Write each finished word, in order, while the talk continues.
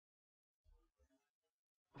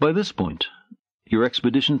By this point, your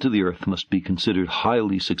expedition to the Earth must be considered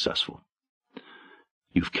highly successful.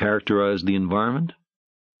 You've characterized the environment,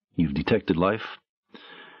 you've detected life,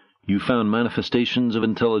 you've found manifestations of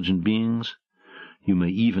intelligent beings, you may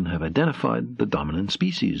even have identified the dominant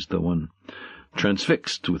species, the one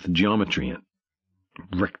transfixed with geometry and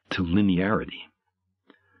rectilinearity.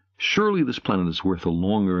 Surely this planet is worth a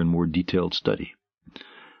longer and more detailed study.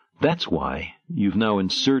 That's why you've now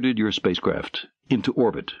inserted your spacecraft into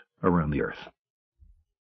orbit around the Earth.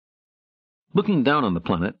 Looking down on the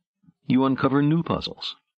planet, you uncover new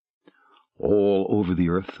puzzles. All over the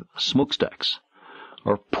Earth, smokestacks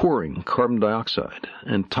are pouring carbon dioxide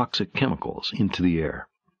and toxic chemicals into the air.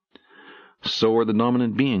 So are the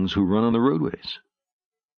dominant beings who run on the roadways.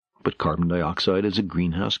 But carbon dioxide is a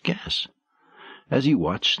greenhouse gas. As you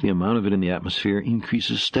watch, the amount of it in the atmosphere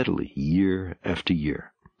increases steadily, year after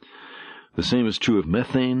year. The same is true of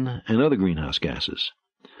methane and other greenhouse gases.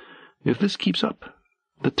 If this keeps up,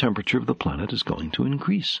 the temperature of the planet is going to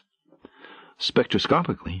increase.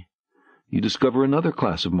 Spectroscopically, you discover another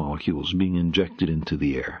class of molecules being injected into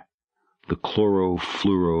the air, the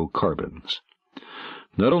chlorofluorocarbons.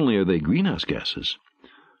 Not only are they greenhouse gases,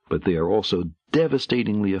 but they are also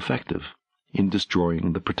devastatingly effective in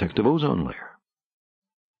destroying the protective ozone layer.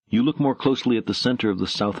 You look more closely at the center of the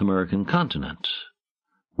South American continent,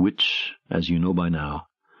 which, as you know by now,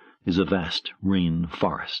 is a vast rain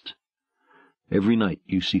forest. Every night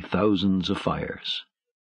you see thousands of fires.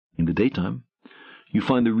 In the daytime, you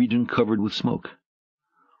find the region covered with smoke.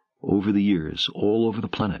 Over the years, all over the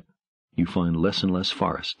planet, you find less and less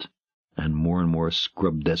forest and more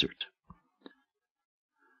scrub desert.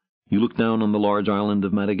 You look down on the large island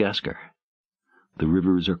of Madagascar. The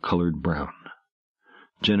rivers are colored brown,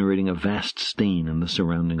 generating a vast stain in the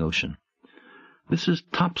surrounding ocean. This is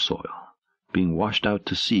topsoil being washed out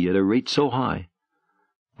to sea at a rate so high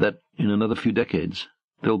that in another few decades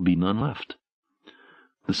there'll be none left.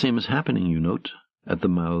 The same is happening, you note, at the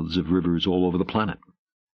mouths of rivers all over the planet.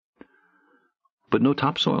 But no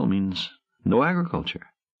topsoil means no agriculture.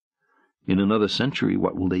 In another century,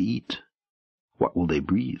 what will they eat? What will they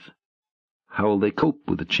breathe? How will they cope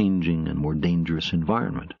with a changing and more dangerous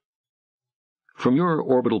environment? From your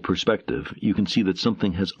orbital perspective, you can see that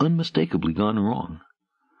something has unmistakably gone wrong.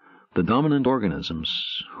 The dominant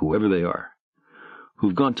organisms, whoever they are,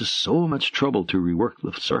 who've gone to so much trouble to rework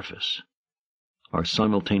the surface, are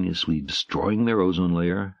simultaneously destroying their ozone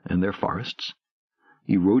layer and their forests,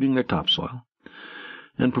 eroding their topsoil,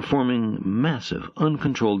 and performing massive,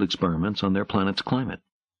 uncontrolled experiments on their planet's climate.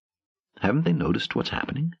 Haven't they noticed what's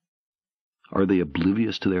happening? Are they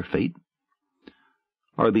oblivious to their fate?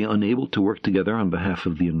 Are they unable to work together on behalf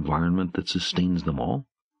of the environment that sustains them all?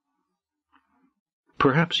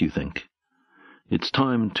 Perhaps you think it's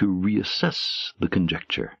time to reassess the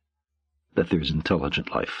conjecture that there's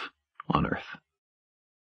intelligent life on Earth.